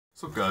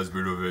What's up guys,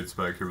 VaporFi's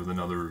back here with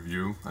another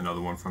review, another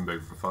one from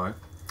VaporFi,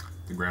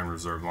 the Grand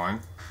Reserve line.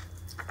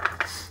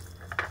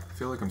 I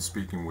feel like I'm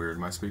speaking weird.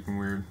 Am I speaking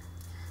weird?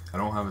 I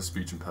don't have a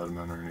speech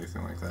impediment or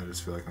anything like that, I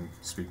just feel like I'm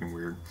speaking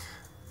weird.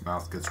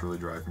 Mouth gets really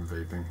dry from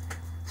vaping.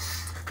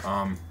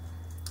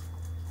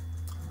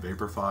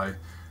 VaporFi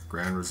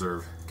Grand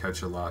Reserve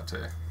Catch a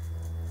Latte.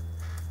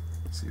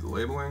 See the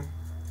labeling?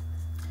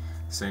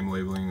 Same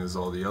labeling as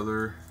all the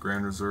other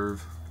Grand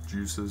Reserve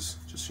juices,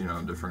 just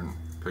a different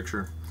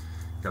picture.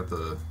 Got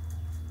the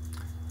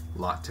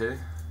latte,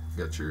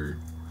 got your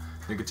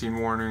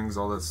nicotine warnings,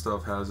 all that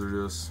stuff,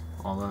 hazardous,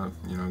 all that,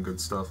 good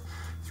stuff.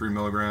 3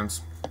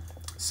 milligrams,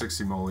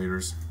 60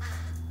 milliliters.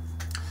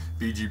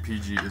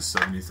 VGPG is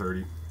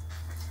 70/30.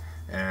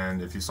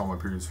 And if you saw my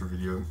previous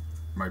video,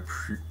 my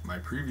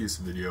previous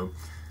video,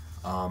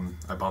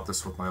 I bought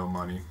this with my own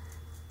money.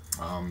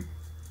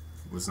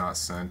 Was not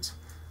sent,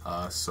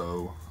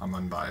 so I'm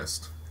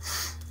unbiased.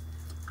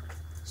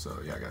 So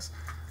yeah, guys.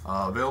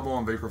 Available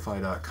on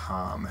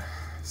VaporFi.com.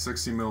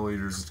 60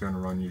 milliliters is going to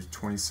run you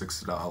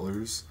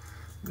 $26.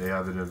 They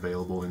have it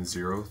available in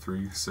 0,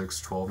 3, 6,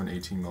 12, and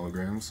 18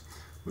 milligrams,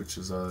 which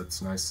is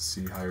it's nice to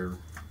see higher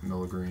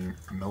milligram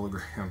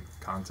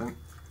content.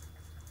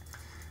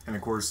 And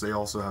of course, they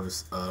also have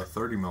a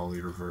 30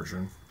 milliliter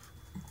version.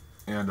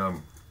 And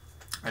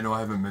I know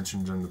I haven't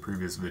mentioned in the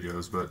previous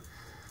videos, but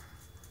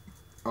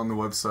on the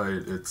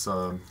website, it's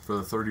for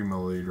the 30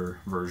 milliliter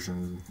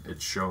version,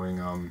 it's showing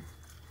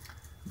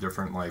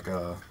different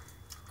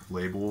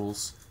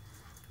labels,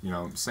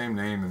 same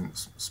name and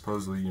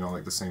supposedly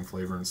like the same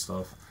flavor and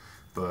stuff,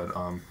 but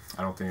I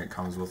don't think it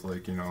comes with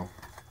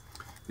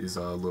these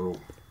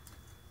little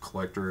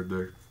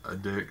collector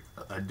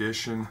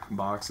edition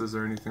boxes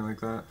or anything like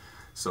that.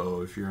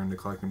 So if you're into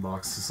collecting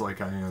boxes like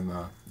I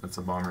am, that's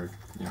a bummer,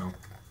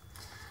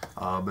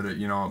 but it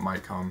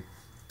might come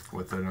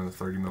with it in the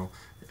 30 mil.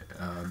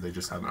 They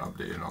just haven't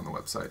updated on the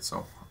website,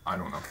 so I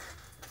don't know.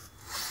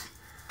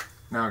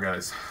 Now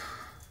guys,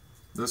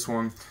 this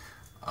one,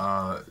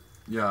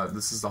 yeah,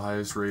 this is the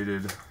highest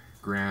rated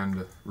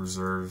Grand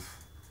Reserve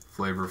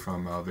flavor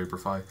from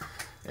VaporFi,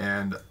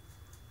 and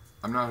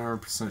I'm not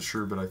 100%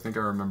 sure, but I think I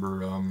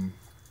remember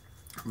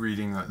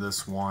reading that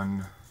this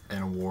won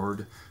an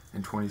award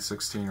in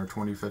 2016 or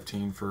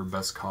 2015 for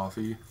best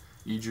coffee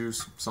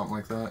e-juice, something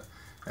like that,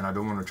 and I've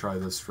been wanting to try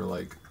this for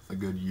like a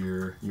good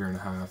year and a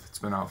half. It's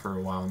been out for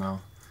a while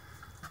now.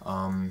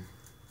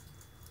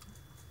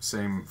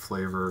 Same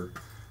flavor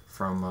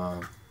from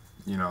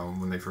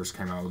when they first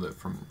came out with it,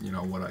 from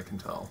what I can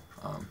tell.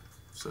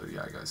 So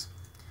yeah guys,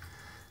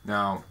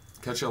 now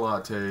Catch a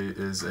Latte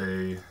is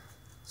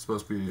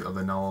supposed to be a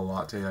vanilla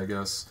latte, I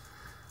guess.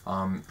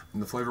 In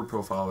the flavor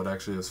profile, it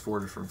actually has 4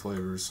 different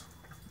flavors.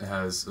 It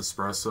has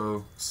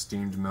espresso,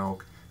 steamed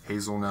milk,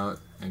 hazelnut,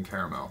 and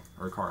caramel,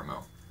 or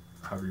caramel,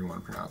 however you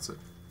want to pronounce it.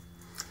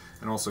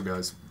 And also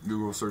guys,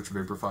 Google search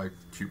VaporFi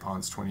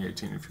coupons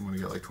 2018 if you want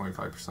to get like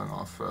 25%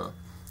 off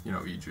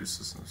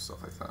e-juices and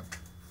stuff like that.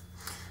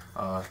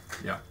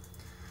 Yeah,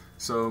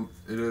 so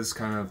it is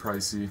kind of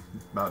pricey,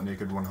 about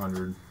Naked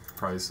 100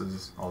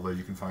 prices, although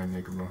you can find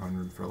Naked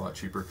 100 for a lot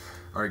cheaper.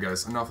 Alright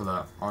guys, enough of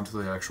that, on to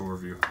the actual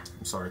review.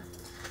 I'm sorry.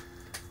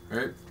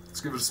 Alright, let's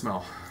give it a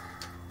smell.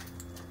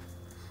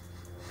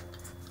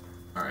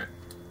 Alright,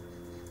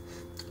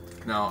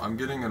 now I'm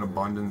getting an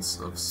abundance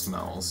of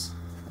smells.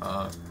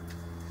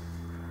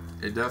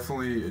 It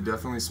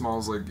definitely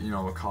smells like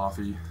a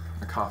coffee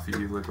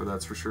liquid,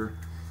 that's for sure.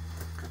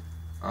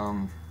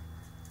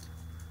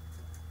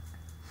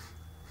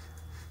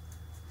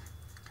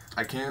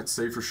 I can't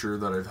say for sure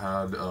that I've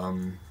had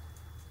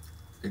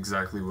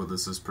exactly what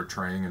this is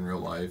portraying in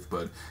real life,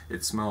 but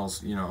it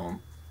smells, it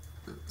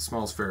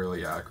smells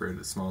fairly accurate.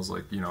 It smells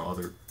like,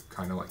 other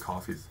kind of like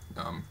coffee,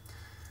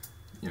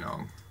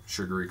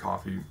 sugary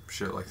coffee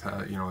shit like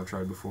that, I've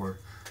tried before.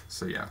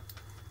 So yeah,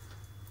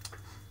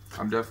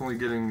 I'm definitely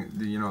getting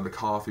the, the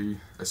coffee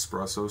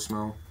espresso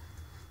smell.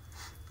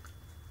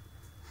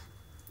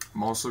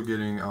 I'm also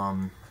getting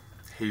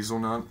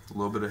hazelnut, a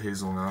little bit of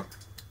hazelnut.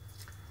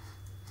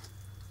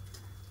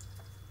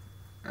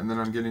 And then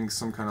I'm getting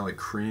some kind of like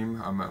cream.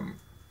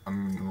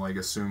 I'm like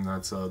assume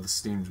that's the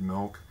steamed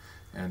milk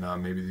and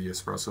maybe the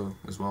espresso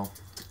as well.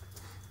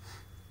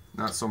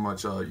 Not so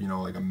much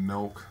like a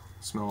milk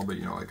smell, but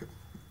like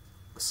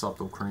a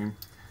subtle cream.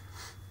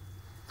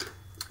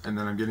 And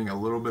then I'm getting a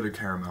little bit of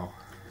caramel.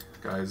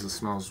 Guys, this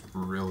smells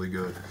really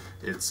good.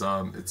 It's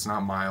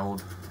not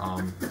mild.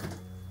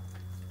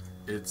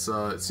 It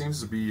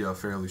seems to be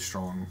fairly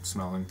strong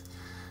smelling,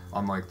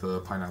 unlike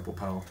the pineapple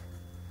pal.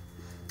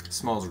 It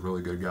smells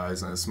really good,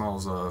 guys, and it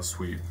smells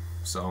sweet.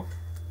 So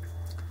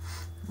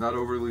not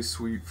overly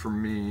sweet for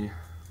me,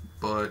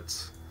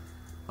 but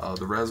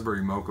the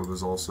raspberry mocha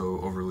was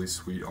also overly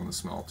sweet on the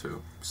smell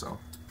too. So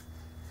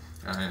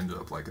I ended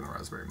up liking the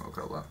raspberry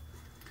mocha a lot.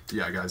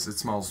 Yeah guys, it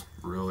smells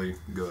really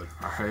good.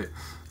 Alright,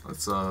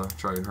 let's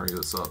try and hurry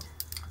this up.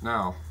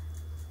 Now,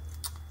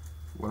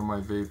 what am I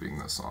vaping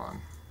this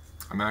on?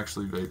 I'm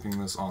actually vaping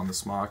this on the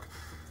Smock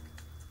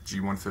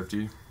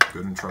G150.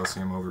 Good and trusty.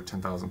 I'm over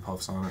 10,000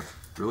 puffs on it.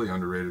 really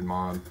underrated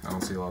mod. I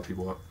don't see a lot of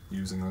people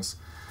using this.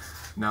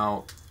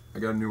 Now, I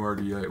got a new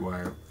RDA. Well,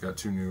 I got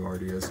two new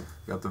RDAs. I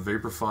got the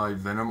VaporFi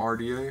Venom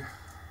RDA,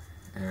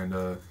 and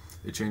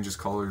it changes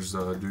colors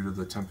due to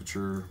the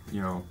temperature,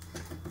 you know,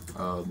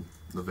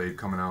 the vape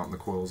coming out and the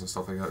coils and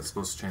stuff like that. It's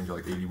supposed to change at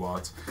like 80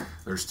 watts.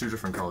 There's two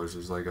different colors.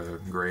 There's like a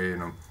gray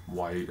and a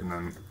white, and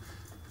then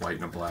white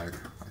and a black,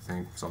 I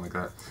think, something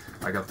like that.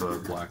 I got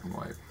the black and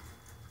white.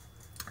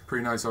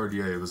 Pretty nice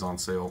RDA. It was on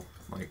sale,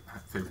 like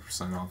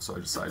 50% off, so I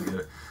decided to get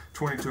it.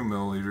 22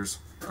 milliliters,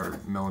 or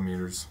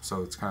millimeters,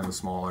 so it's kind of a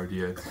small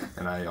RDA,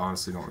 and I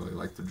honestly don't really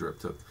like the drip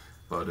tip,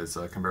 but it's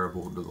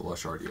comparable to the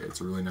Lush RDA.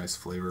 It's a really nice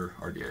flavor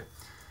RDA.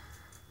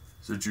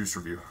 It's a juice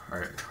review.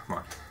 Alright,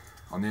 come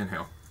on the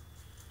inhale.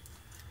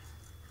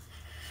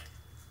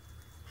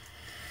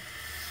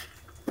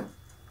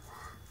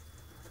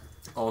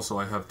 Also,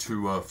 I have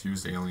two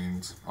fused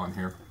aliens on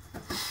here,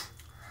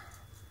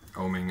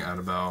 ohming at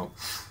about,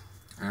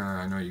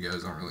 I know you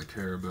guys don't really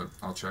care, but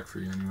I'll check for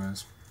you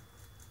anyways,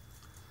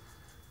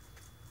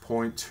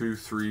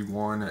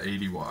 0.231 at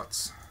 80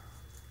 watts.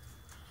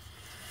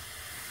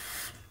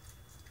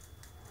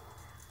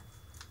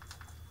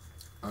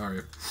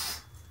 Alright,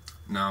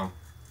 now,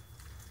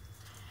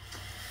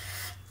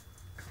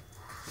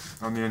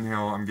 on the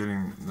inhale, I'm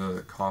getting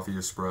the coffee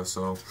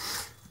espresso.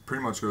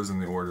 Pretty much goes in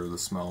the order of the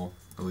smell,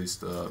 at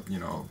least, you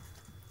know,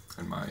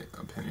 in my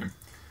opinion.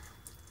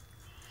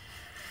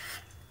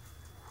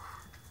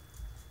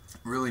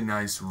 Really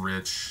nice,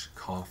 rich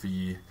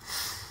coffee.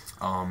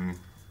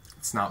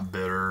 It's not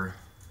bitter.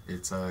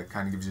 It's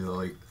kind of gives you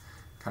the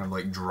kind of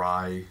like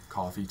dry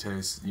coffee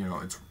taste. You know,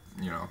 it's,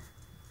 you know,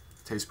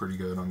 tastes pretty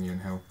good on the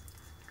inhale.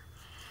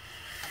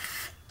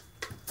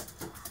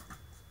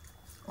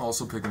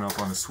 Also picking up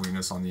on the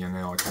sweetness on the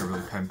inhale. I can't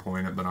really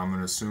pinpoint it, but I'm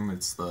gonna assume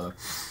it's the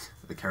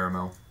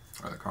caramel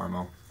or the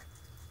caramel.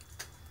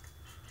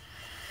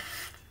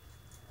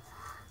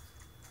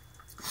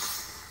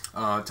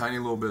 Tiny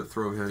little bit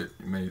throat hit.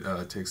 It may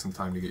take some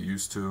time to get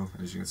used to.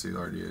 As you can see, the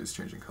RDA is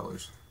changing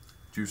colors.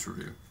 Juice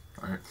review.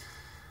 Alright.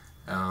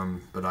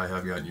 But I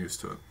have gotten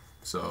used to it.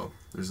 So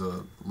there's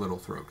a little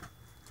throat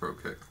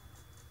kick.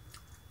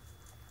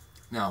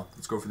 Now,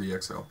 let's go for the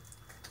exhale.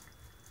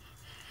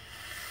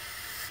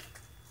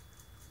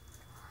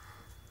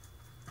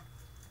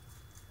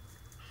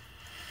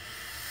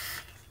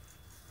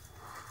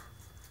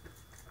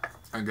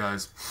 Alright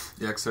guys,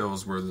 the exhale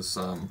is where this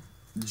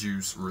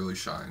juice really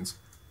shines,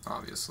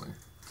 obviously.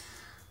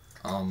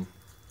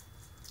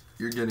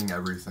 You're getting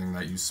everything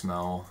that you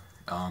smell.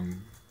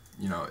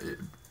 You know,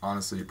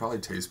 honestly, it probably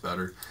tastes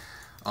better.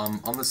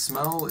 On the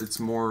smell, it's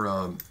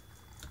more,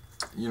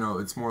 you know,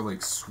 it's more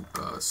like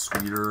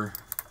sweeter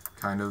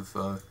kind of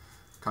a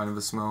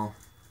smell.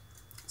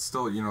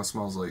 Still, you know,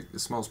 it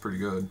smells pretty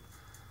good.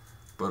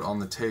 But on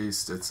the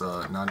taste, it's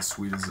not as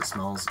sweet as it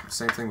smells.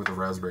 Same thing with the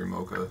raspberry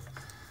mocha.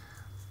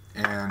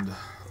 And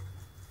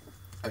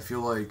I feel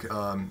like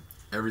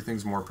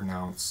everything's more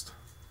pronounced.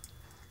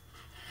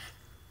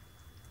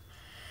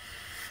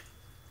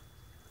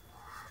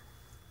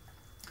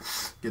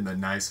 Getting that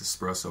nice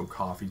espresso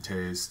coffee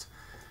taste.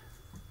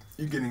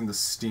 You're getting the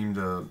steamed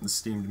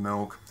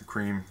milk, the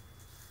cream.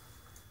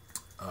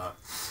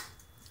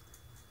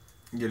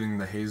 Getting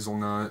the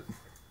hazelnut.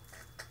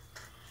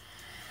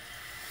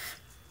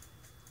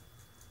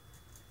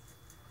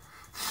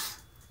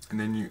 And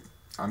then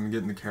I'm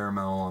getting the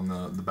caramel on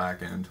the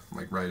back end,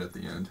 like right at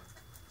the end.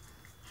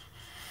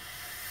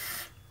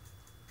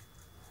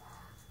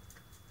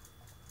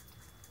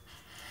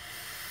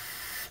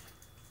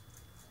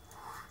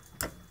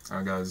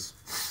 Alright guys,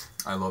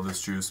 I love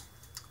this juice.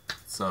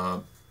 It's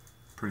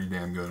pretty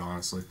damn good,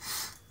 honestly.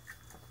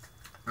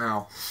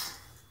 Now,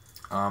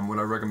 would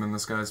I recommend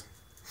this, guys?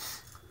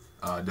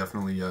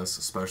 Definitely yes,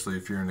 especially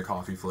if you're into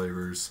coffee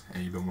flavors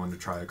and you've been wanting to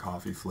try a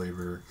coffee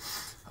flavor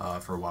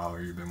for a while,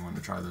 or you've been wanting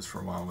to try this for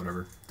a while,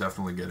 whatever.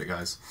 Definitely get it,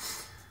 guys.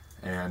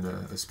 And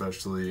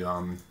especially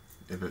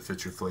if it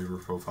fits your flavor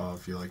profile,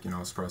 if you like, you know,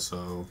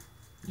 espresso,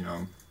 you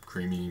know,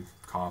 creamy,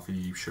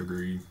 coffee,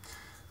 sugary,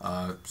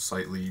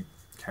 slightly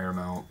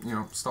caramel, you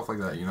know, stuff like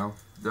that, you know.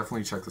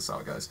 Definitely check this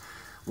out, guys.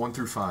 1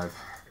 through 5.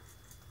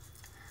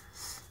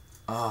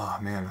 Ah,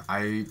 man,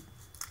 I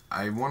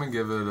want to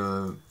give it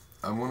a,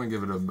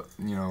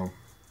 you know,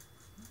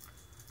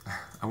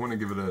 I want to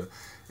give it a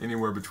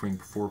anywhere between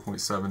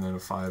 4.7 and a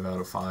 5 out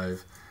of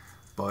 5.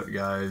 But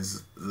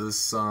guys,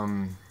 this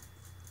well,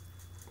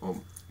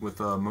 with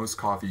most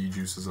coffee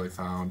juices I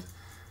found,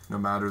 no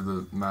matter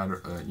the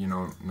you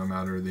know, no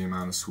matter the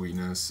amount of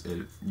sweetness,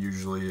 it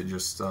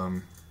just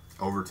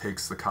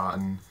overtakes the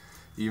cotton.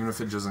 Even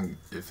if it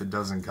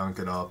doesn't gunk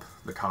it up,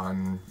 the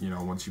cotton, you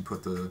know, once you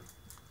put the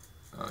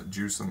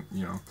juice on,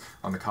 you know,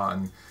 on the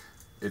cotton,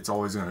 it's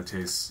always going to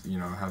taste, you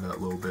know, have that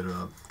little bit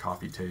of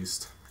coffee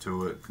taste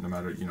to it, no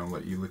matter, you know,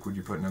 what e-liquid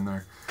you're putting in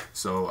there.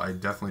 So I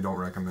definitely don't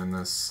recommend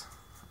this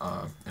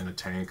in a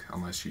tank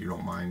unless you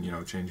don't mind, you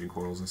know, changing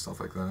coils and stuff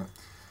like that.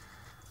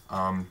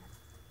 And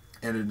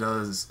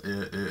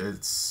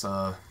it's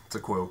a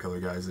coil killer,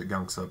 guys. It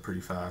gunks up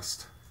pretty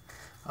fast.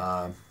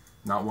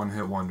 Not one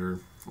hit wonder.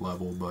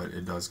 level, but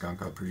it does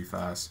gunk up pretty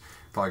fast.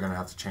 Probably gonna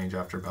have to change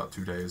after about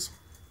 2 days,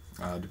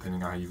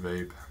 depending on how you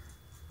vape,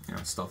 you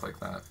know, stuff like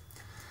that.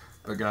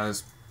 But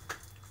guys,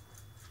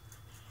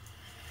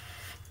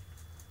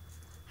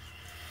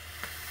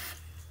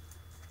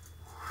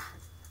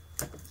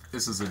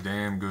 this is a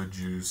damn good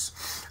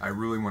juice. I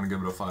really want to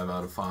give it a 5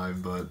 out of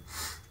 5, but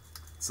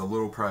it's a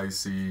little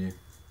pricey,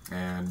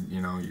 and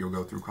you know, you'll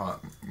go through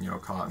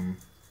cotton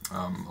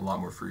a lot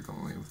more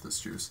frequently with this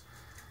juice.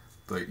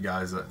 But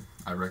guys,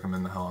 I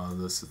recommend the hell out of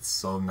this. It's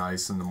so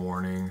nice in the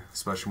morning,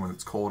 especially when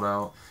it's cold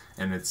out,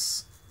 and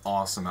it's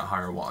awesome at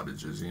higher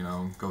wattages. You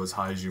know, go as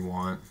high as you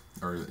want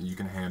or you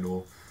can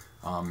handle.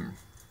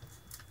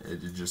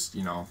 It just,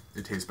 you know,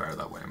 it tastes better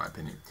that way in my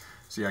opinion.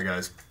 So yeah,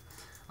 guys,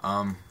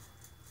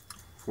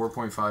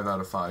 4.5 out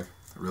of 5.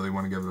 I really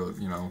want to give it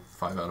a, you know,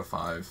 5 out of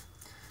 5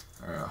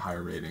 or a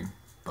higher rating,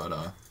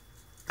 but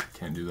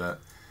can't do that.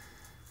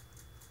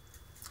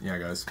 Yeah,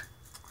 guys,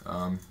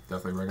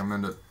 definitely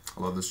recommend it.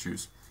 I love this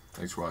juice.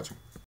 Thanks for watching.